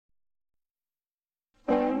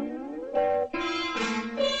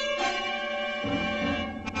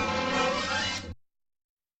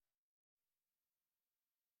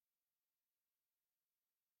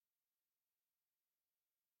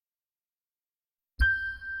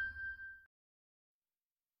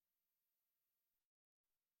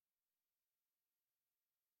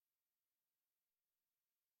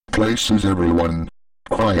places everyone.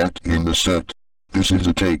 Quiet in the set. This is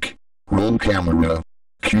a take. Roll camera.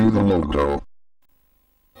 Cue the logo.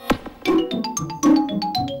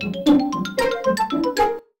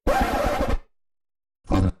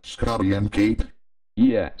 Scotty and Kate.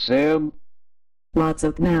 Yeah, Sam? What's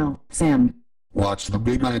up now, Sam? What's the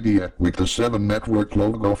big idea with the 7 Network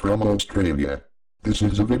logo from Australia? This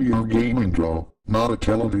is a video game intro, not a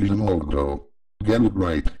television logo. Get it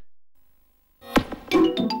right.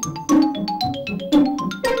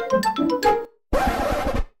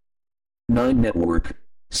 Nine Network.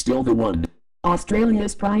 Still the one.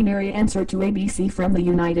 Australia's primary answer to ABC from the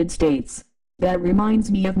United States. That reminds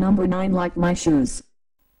me of number 9 like my shoes.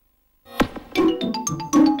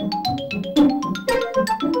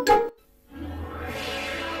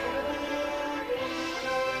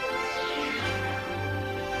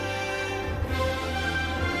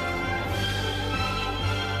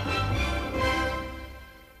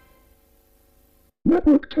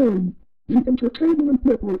 Network 10, the Entertainment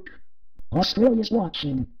Network. Australia's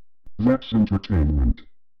watching. That's entertainment.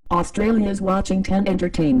 Australia's watching 10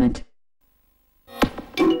 Entertainment.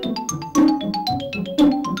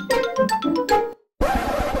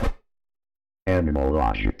 Animal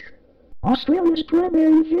Logic. Australia's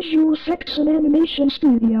primary visual effects and animation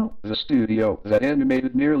studio. The studio that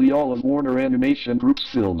animated nearly all of Warner Animation Group's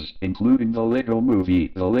films, including the Lego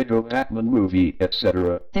Movie, the Lego Batman Movie,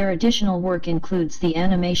 etc. Their additional work includes the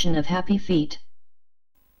animation of Happy Feet.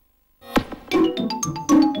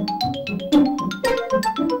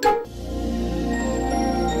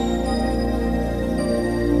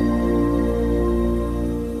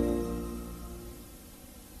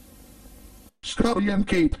 Scotty and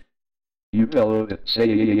Kate. You fellow that say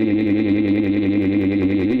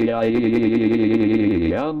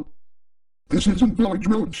This isn't Village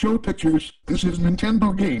Roadshow Pictures, this is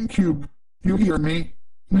Nintendo GameCube. You hear me?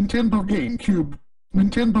 Nintendo GameCube.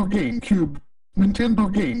 Nintendo GameCube. Nintendo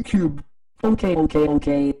GameCube.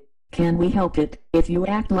 Okay. Can we help it, if you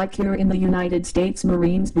act like you're in the United States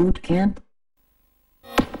Marines boot camp?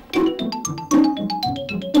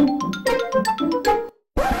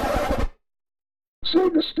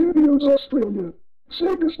 SEGA Studios Australia.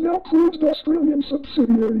 SEGA's now closed Australian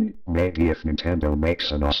subsidiary. Maybe if Nintendo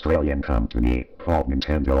makes an Australian company called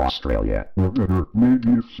Nintendo Australia. Or better,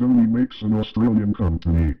 maybe if Sony makes an Australian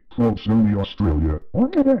company called Sony Australia. Or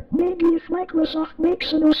better, maybe if Microsoft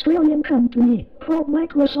makes an Australian company called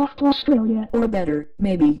Microsoft Australia. Or better,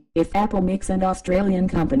 maybe, if Apple makes an Australian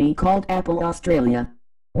company called Apple Australia.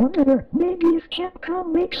 Or better, maybe if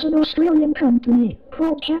Capcom makes an Australian company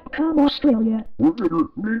called Capcom Australia. Or better,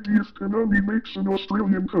 maybe if Konami makes an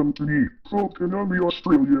Australian company called Konami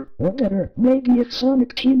Australia. Or better, maybe if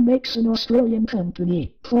Sonic Team makes an Australian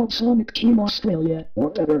company called Sonic Team Australia. Or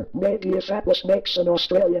better, maybe if Atlas makes an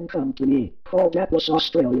Australian company called Atlas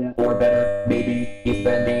Australia. Or better, maybe if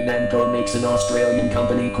Bandai Namco makes an Australian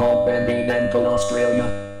company called Bandai Namco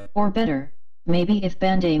Australia. Or better, maybe if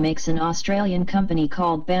Bandai makes an Australian company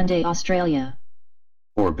called Bandai Australia.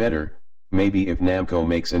 Or better, maybe if Namco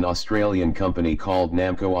makes an Australian company called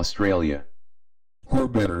Namco Australia. Or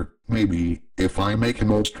better, maybe, if I make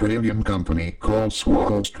an Australian company called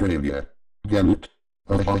SWA Australia. Get it?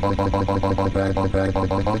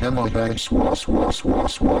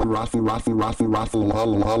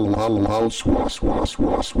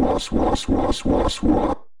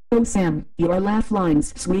 Oh Sam, your laugh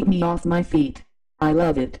lines sweep me off my feet. I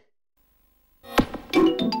love it.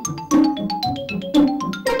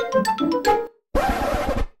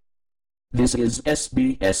 This is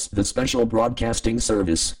SBS, the Special Broadcasting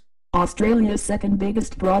Service. Australia's second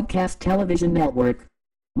biggest broadcast television network.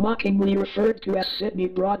 Mockingly referred to as Sydney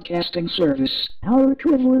Broadcasting Service. Our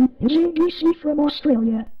equivalent is ABC from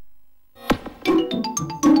Australia.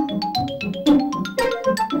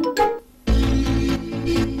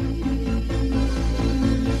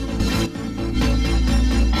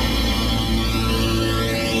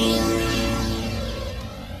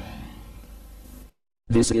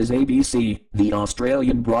 This is ABC, the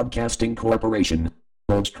Australian Broadcasting Corporation.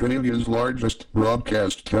 Australia's largest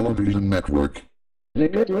broadcast television network. The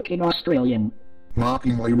good-looking Australian.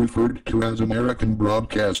 Mockingly referred to as American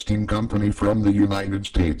Broadcasting Company from the United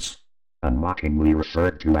States. Unmockingly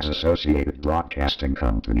referred to as Associated Broadcasting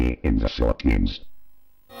Company in the Philippines.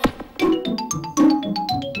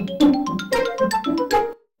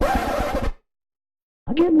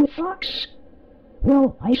 Again with Fox?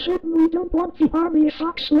 Well, I certainly don't want the Army of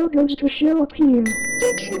Fox logos to show up here.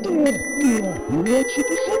 Fix it there. Let's hit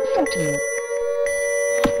the sunset.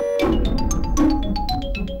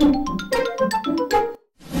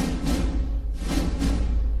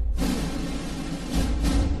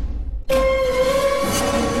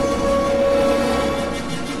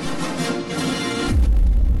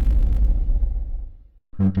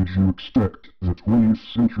 did you expect? The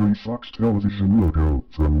 20th Century Fox Television logo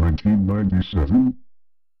from 1997?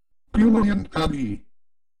 Brilliant, Abby.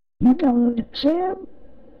 You bellowed, Sam?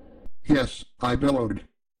 Yes, I bellowed.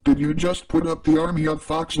 Did you just put up the army of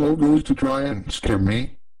Fox logos to try and scare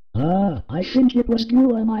me? I think it was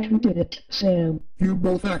you and I who did it, Sam. You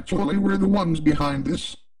both actually were the ones behind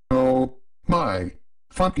this. Oh, my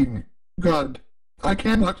fucking God. I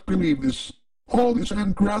cannot believe this. All this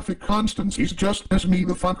and graphic constancies just piss me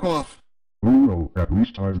the fuck off. Oh well, at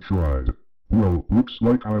least I've tried. Well, looks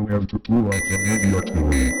like I'll have to pull out the heavy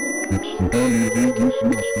artillery. It's the army of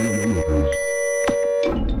VGCP Australia logos.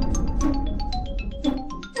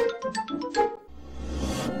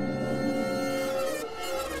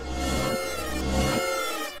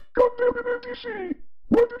 Goddammit, NBC!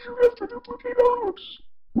 Why did you have to duplicate our looks?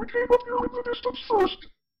 We came up here in the distance first.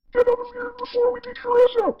 Get out of here before we beat your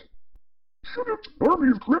ass out. Shut up, army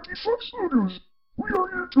of crappy Fox logos. We are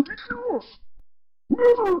here to beat you off.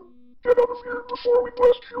 Never! Get out of here before we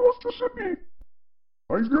blast you off to Sydney.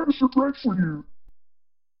 I've got a surprise for you.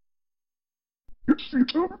 It's the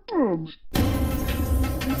atomic bombs.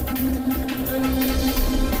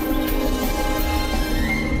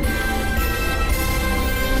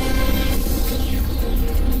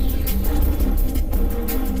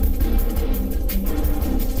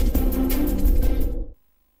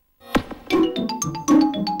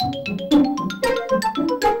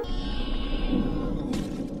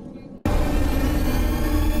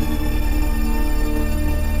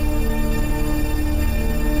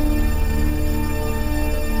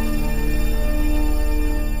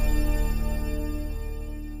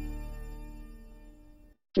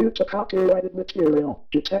 Due to copyrighted material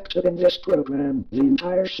detected in this program, the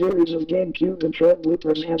entire series of GameCube intro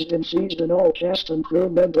bloopers has been seized and all cast and crew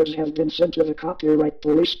members have been sent to the copyright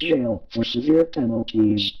police jail for severe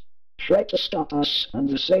penalties. Try to stop us, and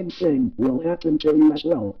the same thing will happen to you as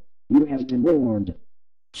well. You have been warned.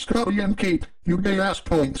 Scotty and Kate, you gay-ass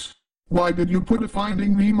points. Why did you put a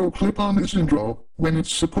Finding Nemo clip on this intro, when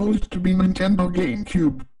it's supposed to be Nintendo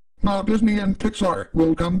GameCube? Now Disney and Pixar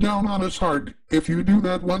will come down on us hard if you do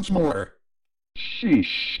that once more.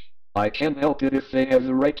 Sheesh. I can't help it if they have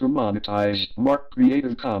the right to monetize, mark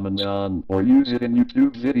Creative Commons on, or use it in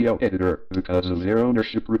YouTube video editor because of their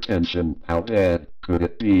ownership retention. How bad could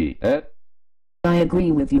it be, eh? I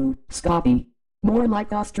agree with you, Scotty. More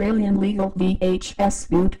like Australian legal VHS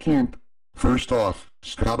boot camp. First off,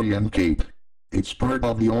 Scotty and Kate, it's part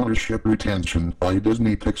of the ownership retention by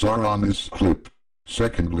Disney Pixar on this clip.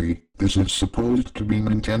 Secondly, this is supposed to be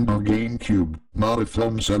Nintendo GameCube, not a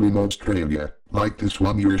film set in Australia, like this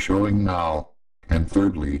one you're showing now. And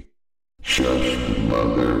thirdly, shush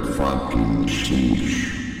motherfucking sheesh.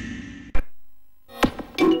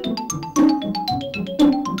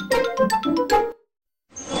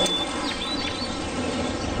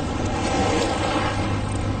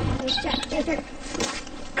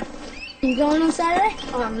 You going on Saturday?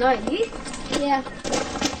 No, you? Yeah.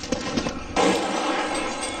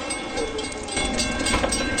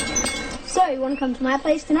 So, you want to come to my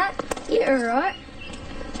place tonight? Yeah, alright.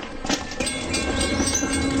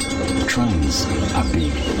 Trains are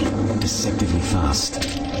big, deceptively fast,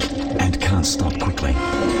 and can't stop quickly.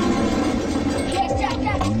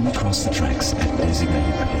 Only cross the tracks at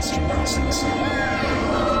designated pedestrian crossings.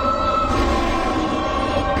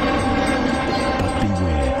 But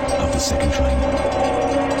beware of the second train.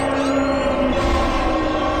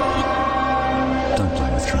 Don't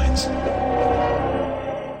play with trains.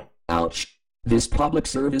 Ouch. This public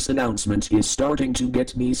service announcement is starting to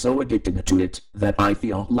get me so addicted to it that I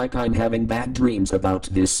feel like I'm having bad dreams about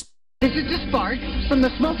this. This is the spark from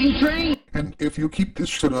the smoking train. And if you keep this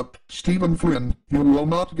shit up, Stephen Flynn, you will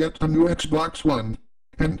not get a new Xbox One.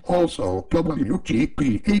 And also,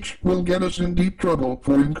 WGPH will get us in deep trouble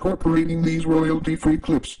for incorporating these royalty-free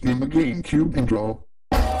clips in the GameCube intro.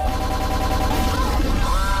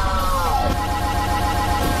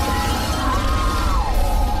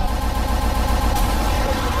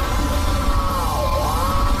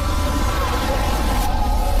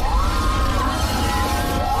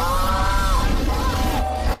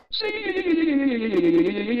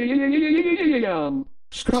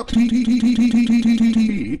 Stop. You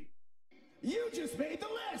just made the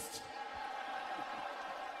list.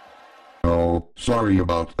 Oh, sorry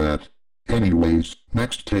about that. Anyways,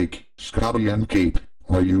 next take, Scotty and Kate,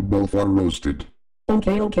 or you both are roasted.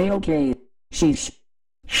 Okay. Sheesh.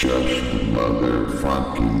 Shush,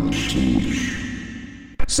 motherfucking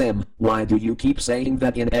sheesh. Sam, why do you keep saying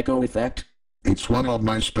that in echo effect? It's one of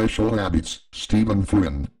my special habits, Stephen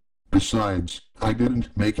Flynn. Besides, I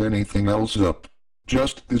didn't make anything else up.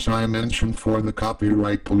 Just this I mentioned for the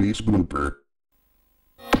copyright police blooper.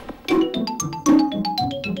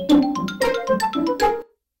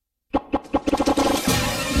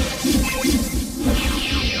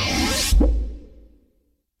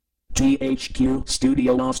 THQ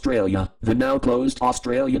Studio Australia, the now closed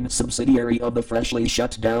Australian subsidiary of the freshly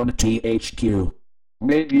shut down THQ.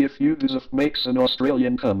 Maybe if Ubisoft makes an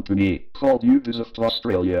Australian company called Ubisoft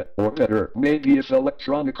Australia, or better, maybe if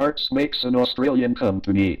Electronic Arts makes an Australian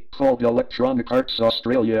company called Electronic Arts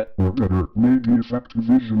Australia, or better, maybe if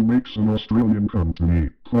Activision makes an Australian company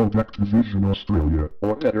called Activision Australia,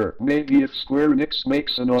 or better, maybe if Square Enix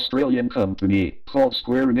makes an Australian company called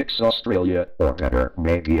Square Enix Australia, or better,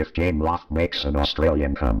 maybe if Gameloft makes an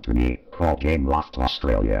Australian company called Gameloft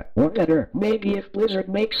Australia, or better, maybe if Blizzard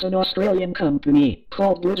makes an Australian company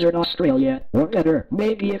called Blizzard Australia, or better,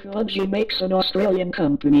 maybe if Bungie makes an Australian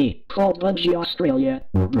company called Bungie Australia,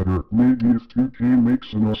 or better, maybe if 2K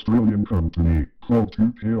makes an Australian company called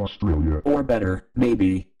 2K Australia, or better,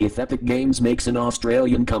 maybe, if Epic Games makes an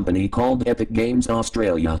Australian company called Epic Games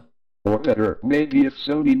Australia. Or better, maybe if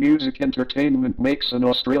Sony Music Entertainment makes an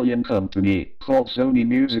Australian company called Sony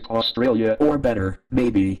Music Australia. Or better,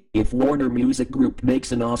 maybe, if Warner Music Group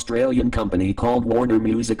makes an Australian company called Warner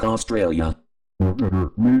Music Australia. Or better,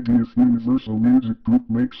 maybe if Universal Music Group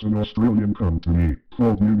makes an Australian company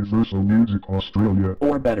called Universal Music Australia.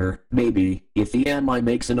 Or better, maybe, if EMI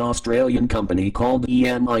makes an Australian company called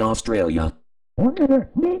EMI Australia. Or better,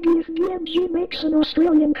 maybe if GMG makes an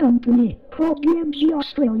Australian company called GMG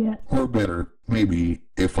Australia. Or better, maybe,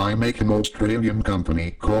 if I make an Australian company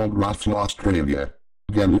called Russell Australia.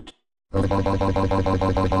 Get it?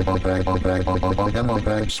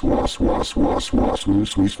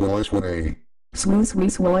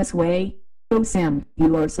 Swoo way. Oh Sam,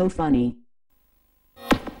 you are so funny.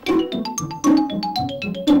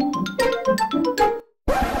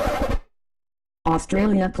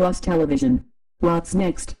 Australia Plus Television. What's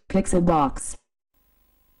next, Pixel Box?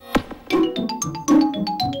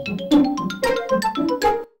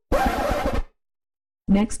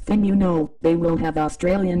 Next thing you know, they will have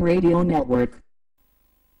Australian Radio Network.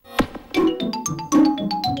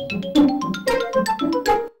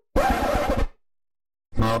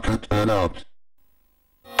 Now cut that out.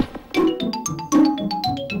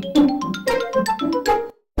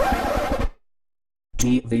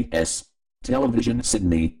 TVS. Television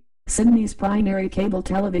Sydney. Sydney's primary cable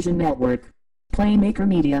television network. Playmaker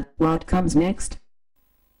Media. What comes next?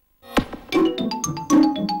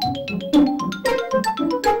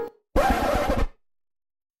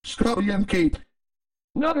 Scotty and Kate.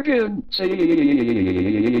 Not again,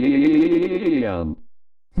 Sam.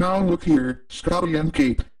 Now look here, Scotty and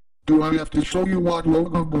Kate. Do I have to show you what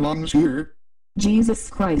logo belongs here? Jesus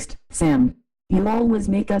Christ, Sam. You always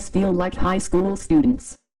make us feel like high school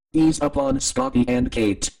students. Ease up on Scotty and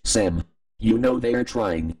Kate, Sam. You know they're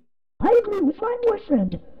trying. I agree with my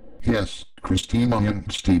boyfriend. Yes, Christina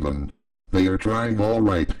and Steven. They are trying all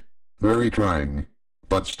right. Very trying.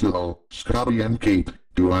 But still, Scotty and Kate,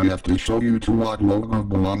 do I have to show you to what logo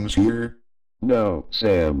belongs here? No,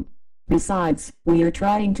 Sam. Besides, we are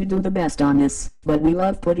trying to do the best on this, but we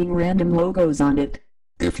love putting random logos on it.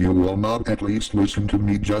 If you will not at least listen to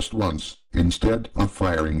me just once, instead of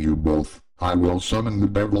firing you both, I will summon the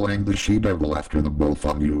devil and the she-devil after the both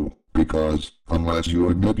of you, because, unless you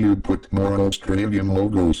admit you'd put more Australian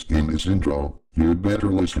logos in this intro, you'd better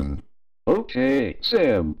listen. Okay,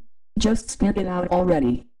 Sam. Just spit it out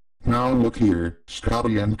already. Now look here,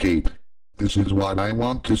 Scotty and Kate. This is what I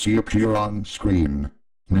want to see appear on screen.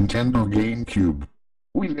 Nintendo GameCube.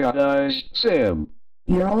 We've got eyes, Sam.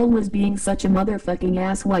 You're always being such a motherfucking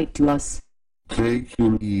asswipe to us. Take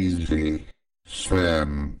it easy,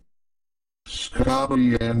 Sam.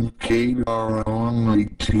 Scotty and Kate are only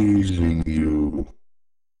teasing you.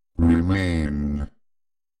 Remain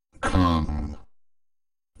calm.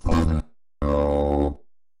 Oh.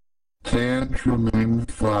 Tantrum in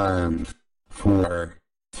 5, 4,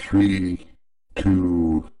 3,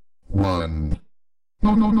 2, 1.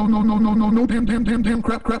 No, damn,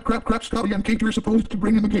 crap, Scotty and Kate, you're supposed to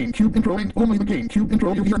bring in the GameCube intro and only the GameCube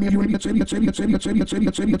intro. You hear me, you idiots.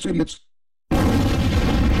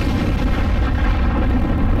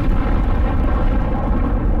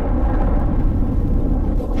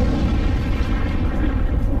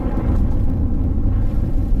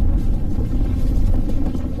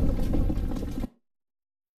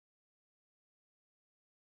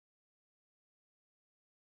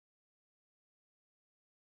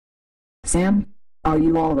 Sam, are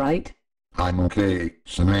you alright? I'm okay,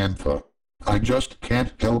 Samantha. I just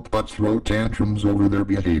can't help but throw tantrums over their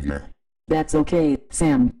behavior. That's okay,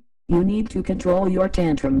 Sam. You need to control your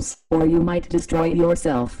tantrums, or you might destroy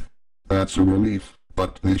yourself. That's a relief,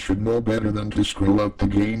 but they should know better than to scroll out the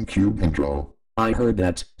GameCube intro. I heard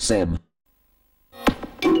that, Sam.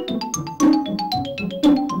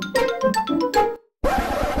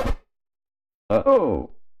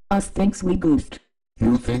 Uh-oh. Us thinks we goofed.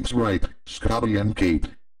 You think's right, Scotty and Kate.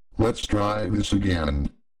 Let's try this again.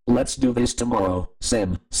 Let's do this tomorrow,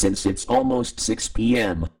 Sam, since it's almost 6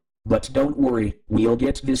 p.m. But don't worry, we'll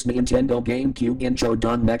get this Nintendo GameCube intro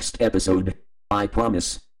done next episode. I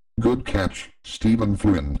promise. Good catch, Stephen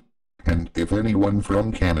Flynn. And if anyone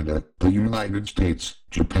from Canada, the United States,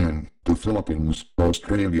 Japan, the Philippines,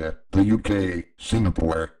 Australia, the UK,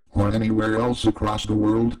 Singapore, or anywhere else across the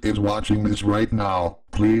world is watching this right now,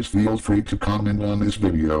 please feel free to comment on this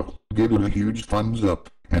video, give it a huge thumbs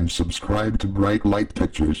up, and subscribe to Bright Light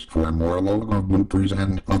Pictures for more logo bloopers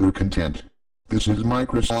and other content. This is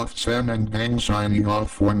Microsoft Sam and Gang signing off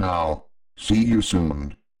for now. See you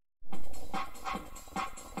soon.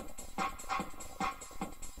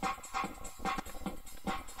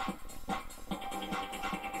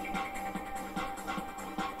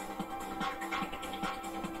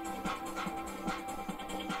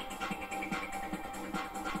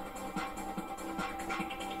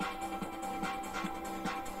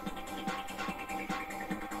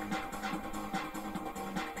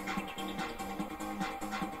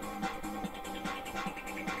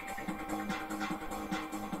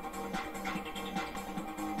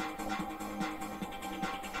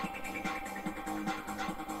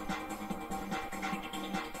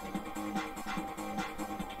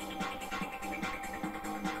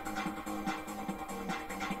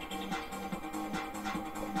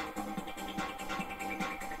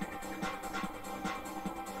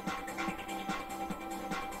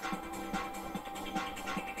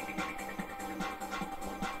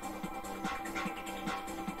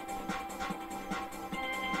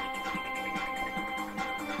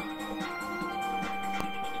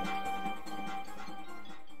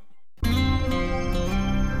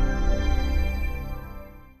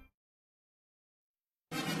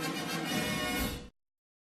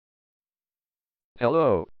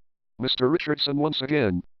 Hello. Mr. Richardson once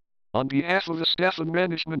again. On behalf of the staff and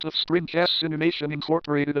management of Screencast Animation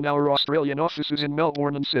Incorporated and our Australian offices in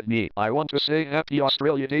Melbourne and Sydney, I want to say Happy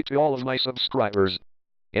Australia Day to all of my subscribers.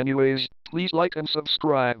 Anyways, please like and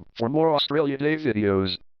subscribe for more Australia Day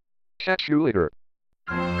videos. Catch you later.